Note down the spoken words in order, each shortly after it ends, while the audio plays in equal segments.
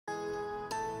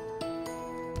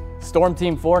Storm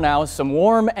Team 4 now, some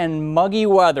warm and muggy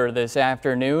weather this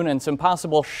afternoon and some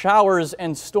possible showers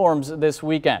and storms this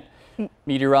weekend.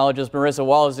 Meteorologist Marissa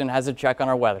Walliston has a check on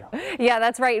our weather. Yeah,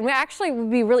 that's right. And we actually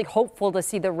would be really hopeful to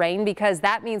see the rain because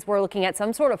that means we're looking at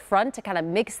some sort of front to kind of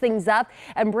mix things up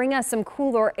and bring us some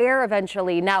cooler air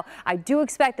eventually. Now, I do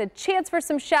expect a chance for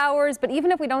some showers, but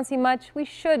even if we don't see much, we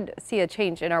should see a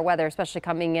change in our weather, especially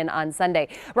coming in on Sunday.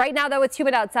 Right now, though, it's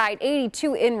humid outside,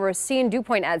 82 in Racine, dew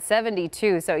point at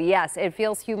 72. So yes, it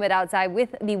feels humid outside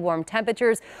with the warm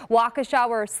temperatures.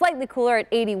 Waukesha slightly cooler at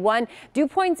 81. Dew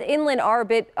points inland are a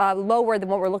bit lower than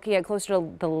what we're looking at closer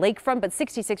to the lakefront, but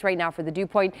 66 right now for the dew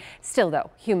point. Still, though,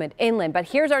 humid inland. But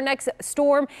here's our next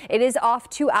storm. It is off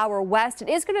to our west. It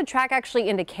is going to track actually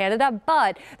into Canada,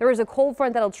 but there is a cold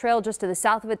front that'll trail just to the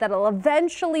south of it that'll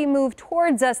eventually move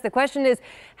towards us. The question is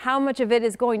how much of it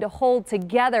is going to hold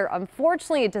together.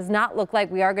 Unfortunately, it does not look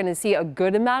like we are going to see a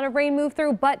good amount of rain move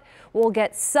through, but we'll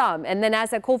get some. And then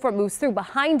as that cold front moves through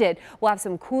behind it, we'll have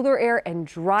some cooler air and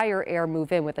drier air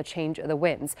move in with a change of the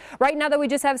winds. Right now, though, we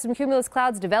just have some cumulus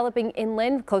clouds developing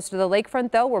inland close to the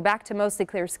lakefront, though. We're back to mostly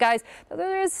clear skies, though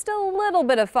there is still a little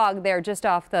bit of fog there just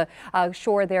off the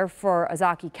shore there for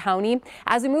Ozaukee County.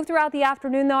 As we move throughout the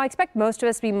afternoon, though, I expect most of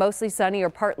us to be mostly sunny or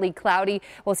partly cloudy.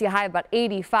 We'll see a high of about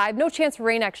 85. No chance for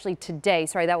rain actually today.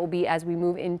 Sorry, that will be as we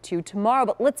move into tomorrow.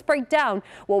 But let's break down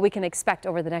what we can expect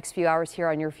over the next few hours here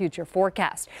on your future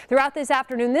forecast. Throughout this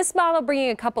afternoon, this model bringing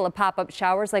a couple of pop-up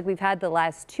showers like we've had the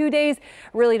last 2 days.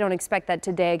 Really don't expect that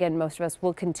today. Again, most of us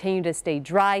will continue to stay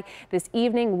dry. This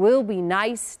evening will be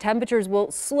nice. Temperatures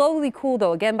will slowly cool,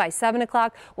 though. Again, by 7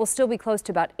 o'clock, we'll still be close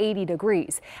to about 80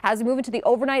 degrees. As we move into the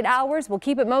overnight hours, we'll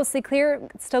keep it mostly clear.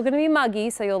 It's still going to be muggy,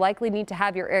 so you'll likely need to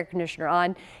have your air conditioner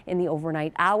on in the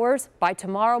overnight hours. By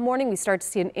tomorrow morning, we start to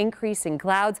see an increase in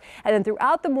clouds, and then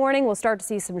throughout the morning, we'll start to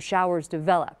see some showers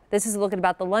develop. This is a look at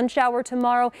about the lunch hour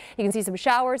tomorrow. You can see some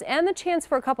showers and the chance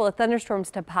for a couple of thunderstorms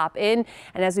to pop in.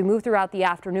 And as we move throughout the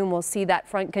afternoon, we'll see that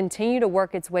front continue to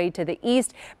work its way to the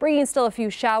east, bringing still a few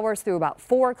showers through about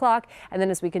 4 o'clock. And then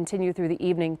as we continue through the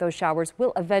evening, those showers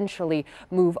will eventually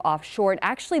move offshore. And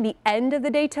actually, the end of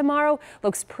the day tomorrow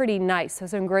looks pretty nice. So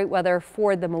some great weather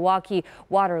for the Milwaukee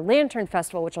Water Lantern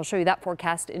Festival, which I'll show you that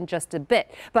forecast in just a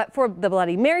bit. But for the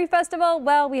Bloody Mary Festival,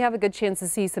 well, we have a good chance to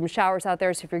see some showers out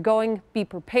there. So if you're going, be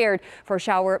prepared for a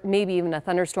shower, maybe even a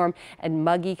thunderstorm, and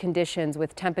muggy conditions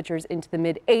with temperatures into the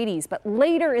mid 80s. But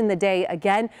later in the day,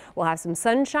 again, we'll have some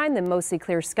sunshine, then mostly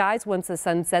clear skies once the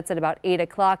sun sets at about 8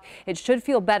 o'clock. It should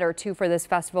feel better, too, for this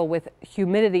festival with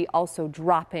humidity also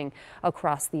dropping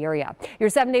across the area. Your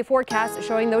 7-day forecast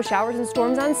showing those showers and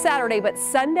storms on Saturday, but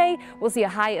Sunday we'll see a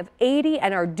high of 80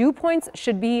 and our dew points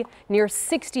should be near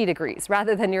 60 degrees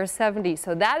rather than near 70.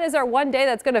 So that is our one day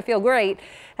that's going to feel great.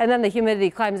 And then the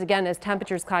humidity climbs again as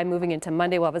temperatures climb moving into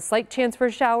Monday. We'll have a slight chance for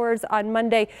showers on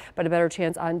Monday, but a better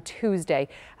chance on Tuesday.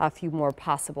 A few more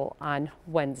possible on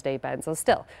Wednesday, Ben. So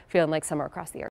still feeling like summer across the area.